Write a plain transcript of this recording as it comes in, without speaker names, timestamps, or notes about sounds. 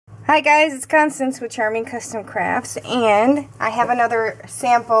Hi guys, it's Constance with Charming Custom Crafts, and I have another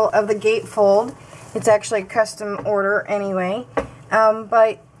sample of the gatefold. It's actually a custom order anyway,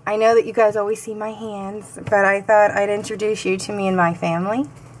 but I know that you guys always see my hands, but I thought I'd introduce you to me and my family.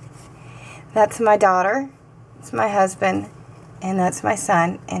 That's my daughter, it's my husband, and that's my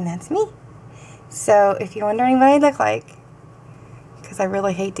son, and that's me. So if you're wondering what I look like, because I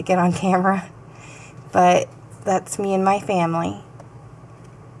really hate to get on camera, but that's me and my family.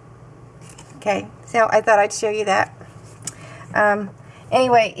 Okay, so I thought I'd show you that.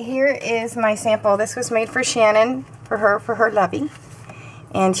 Anyway, here is my sample. This was made for Shannon, for her lovey.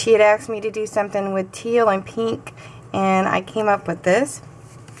 And she had asked me to do something with teal and pink, and I came up with this.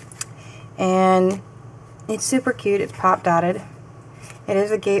 And it's super cute. It's pop dotted. It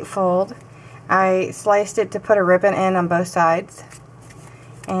is a gatefold. I sliced it to put a ribbon in on both sides.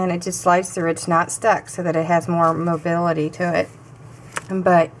 And it just slides through. It's not stuck, so that it has more mobility to it.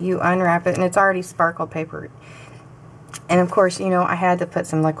 But you unwrap it, and it's already sparkle papered. And of course, you know, I had to put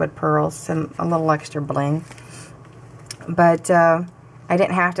some liquid pearls, a little extra bling. But I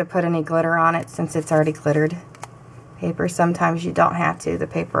didn't have to put any glitter on it since it's already glittered paper. Sometimes you don't have to. The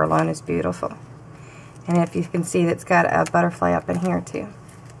paper alone is beautiful. And if you can see, it's got a butterfly up in here too.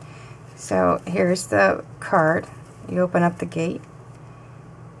 So here's the card. You open up the gate,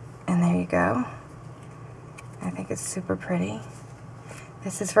 and there you go. I think it's super pretty.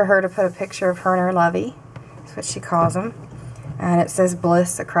 This is for her to put a picture of her and her lovey. That's what she calls them. And it says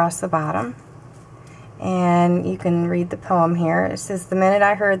bliss across the bottom. And you can read the poem here. It says, "The minute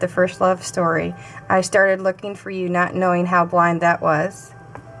I heard the first love story, I started looking for you, not knowing how blind that was.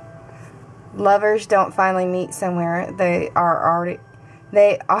 Lovers don't finally meet somewhere. They are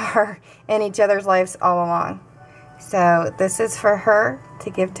in each other's lives all along." So this is for her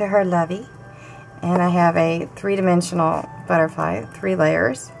to give to her lovey. And I have a three-dimensional butterfly, 3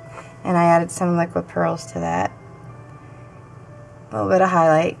 layers, and I added some liquid pearls to that. A little bit of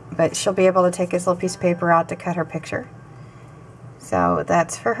highlight, but she'll be able to take this little piece of paper out to cut her picture. So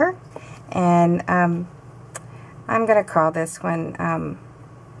that's for her. And I'm going to call this one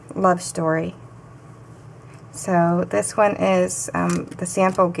Love Story. So this one is the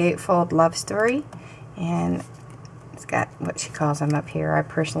sample gatefold Love Story, and it's got what she calls them up here. I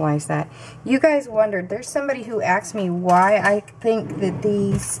personalized that. You guys wondered, there's somebody who asked me why I think that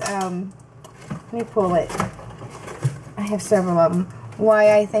these, let me pull it. I have several of them.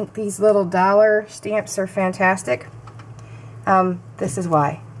 Why I think these little dollar stamps are fantastic. This is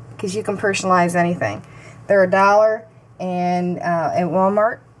why. Because you can personalize anything. They're $1 and at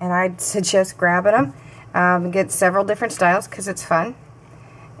Walmart, and I'd suggest grabbing them. Get several different styles because it's fun.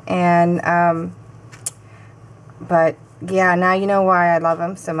 And but yeah, now you know why I love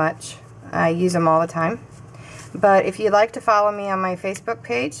them so much. I use them all the time. But if you'd like to follow me on my Facebook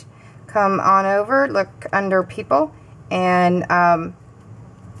page, come on over, look under people, and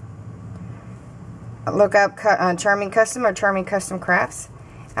look up Charming Custom or Charming Custom Crafts.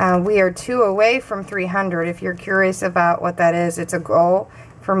 We are 2 away from 300. If you're curious about what that is, it's a goal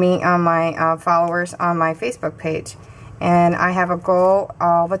for me on my followers on my Facebook page. And I have a goal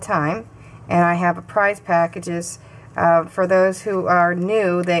all the time. And I have a prize packages for those who are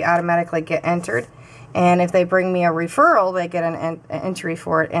new. They automatically get entered, and if they bring me a referral, they get an entry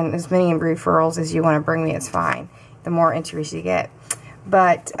for it. And as many referrals as you want to bring me, it's fine. The more entries you get.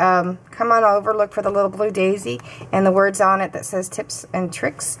 But come on over, look for the little blue daisy and the words on it that says tips and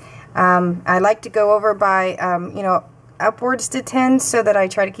tricks. I like to go over by you know, upwards to 10, so that I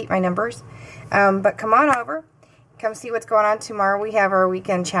try to keep my numbers. But come on over, come see what's going on tomorrow. We have our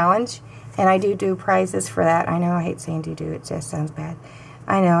weekend challenge. And I do prizes for that. I know I hate saying do. It just sounds bad.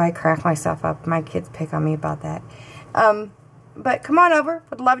 I know, I crack myself up. My kids pick on me about that. But come on over.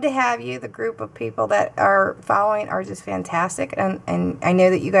 Would love to have you. The group of people that are following are just fantastic. And I know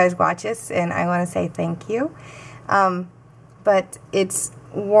that you guys watch us, and I want to say thank you. But it's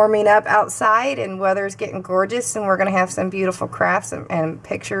warming up outside, and weather's getting gorgeous, and we're going to have some beautiful crafts and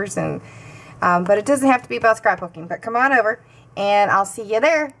pictures. And but it doesn't have to be about scrapbooking. But come on over, and I'll see you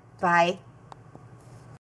there. Bye.